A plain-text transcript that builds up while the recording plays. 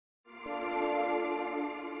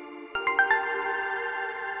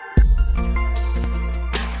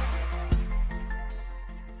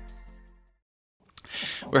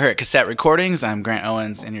We're here at Cassette Recordings. I'm Grant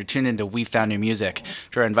Owens, and you're tuned into We Found New Music.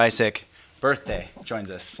 Jordan Vicek, birthday, joins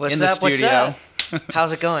us What's in the up, studio. What's up?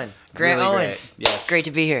 How's it going? Grant Really Owens. great. Yes. Great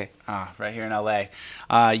to be here. Right here in LA.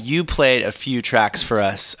 You played a few tracks for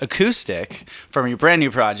us, acoustic, from your brand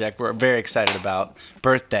new project we're very excited about,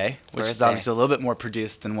 Birthday, which is obviously a little bit more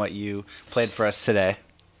produced than what you played for us today.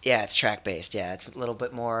 Yeah, it's track-based. Yeah, it's a little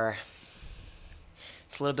bit more...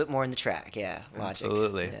 It's a little bit more in the track, yeah. Logic.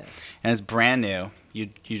 Absolutely. Yeah. And it's brand new. You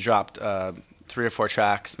dropped 3 or 4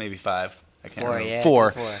 tracks, maybe 5. I can't remember. Yeah,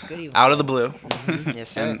 4. Good evening. Out of the blue. Yes,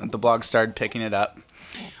 sir. And the blog started picking it up.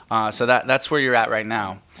 So that's where you're at right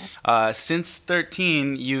now. Since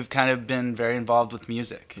 13, you've kind of been very involved with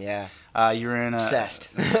music. Yeah. You're in Obsessed.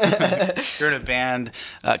 You're in a band,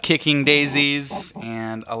 Kicking Daisies,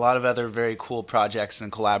 and a lot of other very cool projects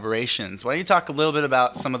and collaborations. Why don't you talk a little bit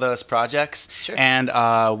about some of those projects and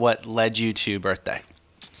what led you to Birthday?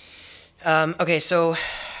 Okay, so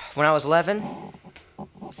when I was 11,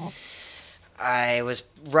 I was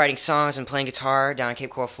writing songs and playing guitar down in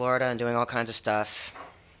Cape Coral, Florida, and doing all kinds of stuff,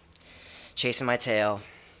 chasing my tail.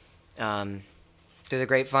 Through the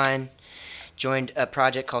grapevine, joined a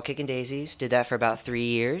project called Kicking Daisies, did that for about 3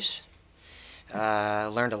 years.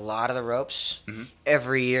 Learned a lot of the ropes.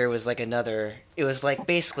 Every year was like it was like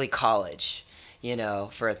basically college, you know,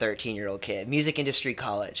 for a 13-year-old kid. Music industry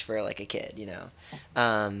college for like a kid, you know.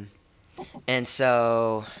 And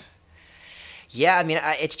so, yeah, I mean,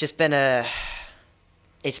 it's just been a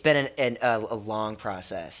long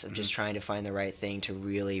process of just trying to find the right thing to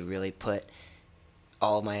really, really put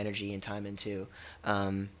all of my energy and time into.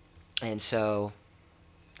 And so,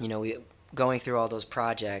 you know, going through all those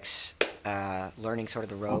projects, learning sort of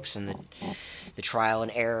the ropes and the trial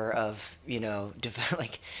and error of, you know,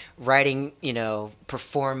 like writing, you know,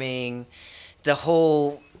 performing, the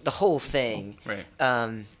whole thing. Right.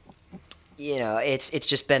 You know, it's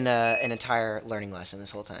just been an entire learning lesson this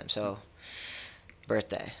whole time. So,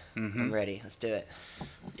 Birthday. I'm ready. Let's do it.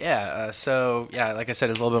 Yeah. So, yeah, like I said,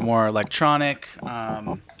 it's a little bit more electronic.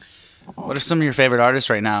 What are some of your favorite artists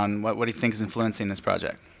right now, and what do you think is influencing this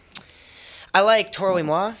project? I like Toro y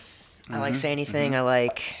Moi. I like Say Anything. I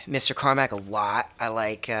like Mr. Carmack a lot. I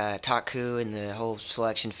like Taku and the whole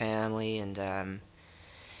Selection family, and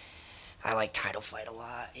I like Title Fight a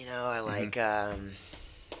lot. You know, I like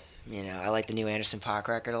you know, I like the new Anderson .Paak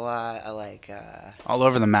record a lot. I like All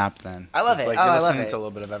over the map, then. I love it. Like I you're love listening it. to a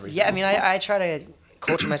little bit of everything. Yeah, I mean, I try to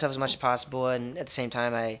culture myself as much as possible, and at the same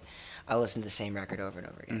time, I listen to the same record over and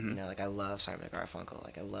over again. You know, like I love Simon & Garfunkel.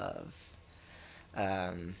 Like I love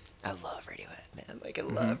Radiohead, man. Like I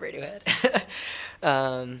love Radiohead.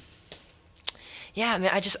 Yeah, I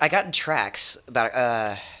mean, I got in tracks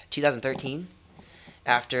about 2013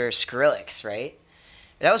 after Skrillex, right?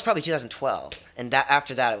 That was probably 2012, and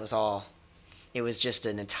after that, it was just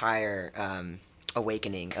an entire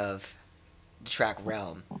awakening of the track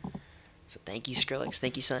realm. So thank you, Skrillex.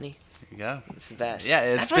 Thank you, Sonny. There you go. It's the best. Yeah,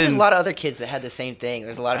 I feel like there's a lot of other kids that had the same thing.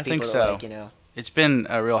 There's a lot of people that like, you know. It's been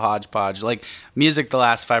a real hodgepodge. Like music the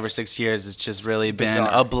last 5 or 6 years has just really been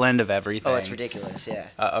a blend of everything. Oh, it's ridiculous, yeah.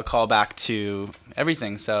 A callback to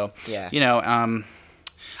everything. So, yeah. You know,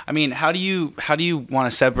 I mean, how do you want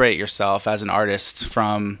to separate yourself as an artist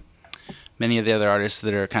from many of the other artists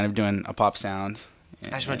that are kind of doing a pop sound?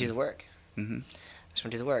 I just want to do the work. I just want to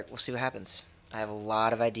do the work. We'll see what happens. I have a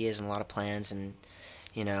lot of ideas and a lot of plans, and,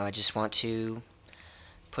 you know, I just want to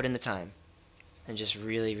put in the time and just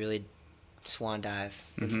really, really swan dive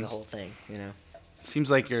into the whole thing, you know. Seems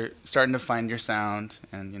like you're starting to find your sound,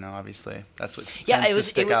 and, you know, obviously that's what tends to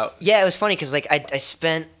stick out. Yeah, it was funny because, like, I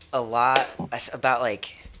spent a lot, about,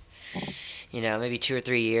 like, you know, maybe 2 or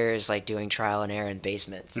 3 years, like, doing trial and error in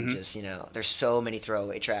basements, and just, you know, there's so many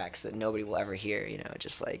throwaway tracks that nobody will ever hear, you know,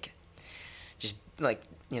 just, like,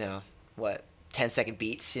 you know, what, 10-second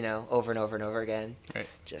beats, you know, over and over and over again, right?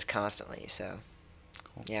 Just constantly. So,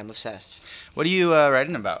 cool. Yeah, I'm obsessed. What are you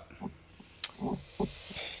writing about?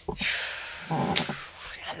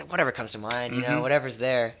 Whatever comes to mind, you know, whatever's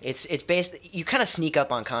there. It's based. You kind of sneak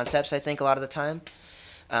up on concepts, I think, a lot of the time.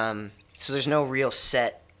 So there's no real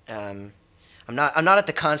set. I'm not at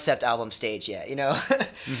the concept album stage yet, you know.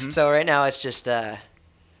 So right now it's just,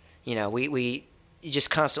 you know, we just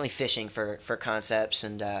constantly fishing for concepts,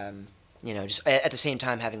 and you know, just at the same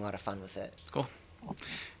time having a lot of fun with it. Cool.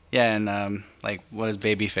 Yeah, and like, what is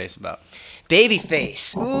Babyface about?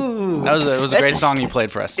 Babyface. Ooh. It was a great song you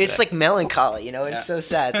played for us today. It's like melancholy, you know. It's so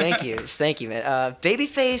sad. Thank you. Thank you, man.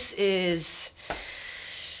 Babyface is.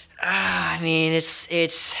 I mean,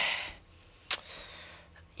 it's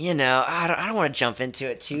you know, I don't want to jump into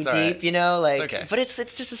it too deep, right. you know, like, it's okay. but it's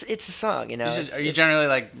just it's a song, you know. Are you generally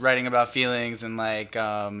like writing about feelings and like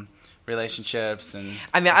relationships and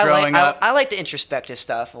I mean, growing up? I like the introspective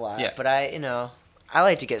stuff a lot, Yeah. but I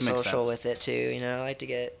like to get Makes social sense. with it too, you know. I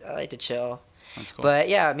like to chill. That's cool. But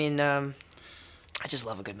yeah, I mean, I just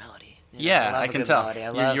love a good melody. You know? Yeah, I can tell.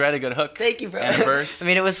 You read a good hook. Thank you, bro. And a verse. I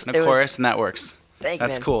mean, it was and a chorus, and that works. Thank you,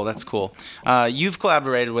 That's man. cool. That's cool. You've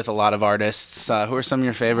collaborated with a lot of artists. Who are some of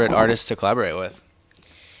your favorite artists to collaborate with?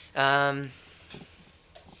 I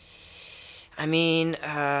mean,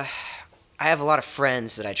 I have a lot of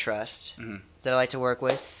friends that I trust that I like to work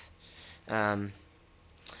with. I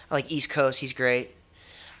like East Coast. He's great.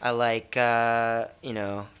 I like I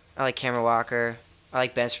like Cameron Walker. I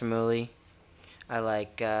like Ben Spramuli. I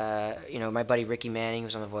like my buddy Ricky Manning,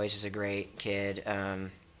 who's on The Voice, is a great kid.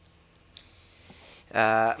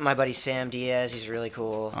 My buddy Sam Diaz, he's really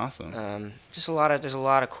cool. Awesome. There's a lot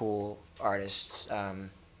of cool artists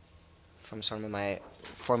from some of my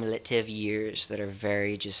formative years that are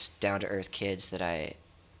very just down to earth kids that I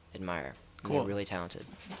admire. Cool. They're really talented.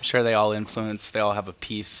 I'm sure they all influence. They all have a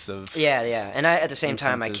piece of. Yeah. And at the same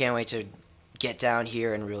time, I influences. can't wait to get down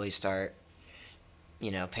here and really start,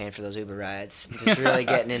 paying for those Uber rides. Just really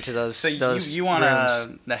getting into those. So those you want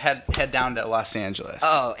rooms. to head down to Los Angeles?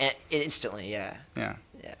 Oh, and instantly, yeah. Yeah.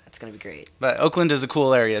 Yeah, it's gonna be great. But Oakland is a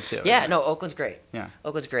cool area too. Yeah, no, Oakland's great. Yeah.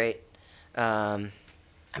 Oakland's great.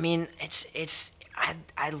 I mean,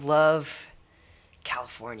 I love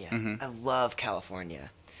California. I love California.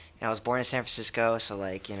 I was born in San Francisco, so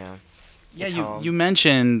like, Yeah, it's home. you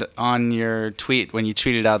mentioned on your tweet when you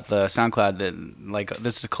tweeted out the SoundCloud that like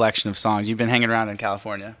this is a collection of songs. You've been hanging around in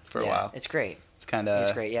California for a while. It's great. It's kind of.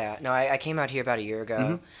 It's great. Yeah. No, I came out here about a year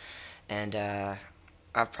ago, and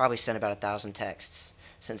I've probably sent about 1,000 texts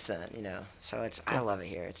since then. So I love it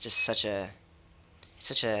here. It's just it's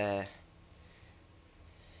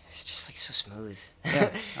just like so smooth. Yeah,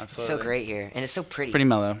 It's so absolutely. great here, and it's so pretty. Pretty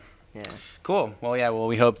mellow. Yeah. Cool. Well, yeah. Well,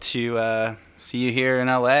 we hope to see you here in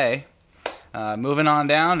LA. Moving on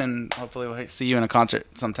down, and hopefully we'll see you in a concert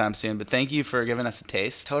sometime soon. But thank you for giving us a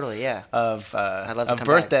taste. Totally. Yeah. Of I'd love to come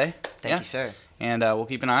birthday. back. Thank you, sir. And we'll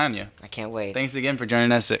keep an eye on you. I can't wait. Thanks again for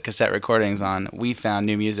joining us at Cassette Recordings on We Found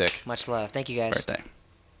New Music. Much love. Thank you, guys. Birthday.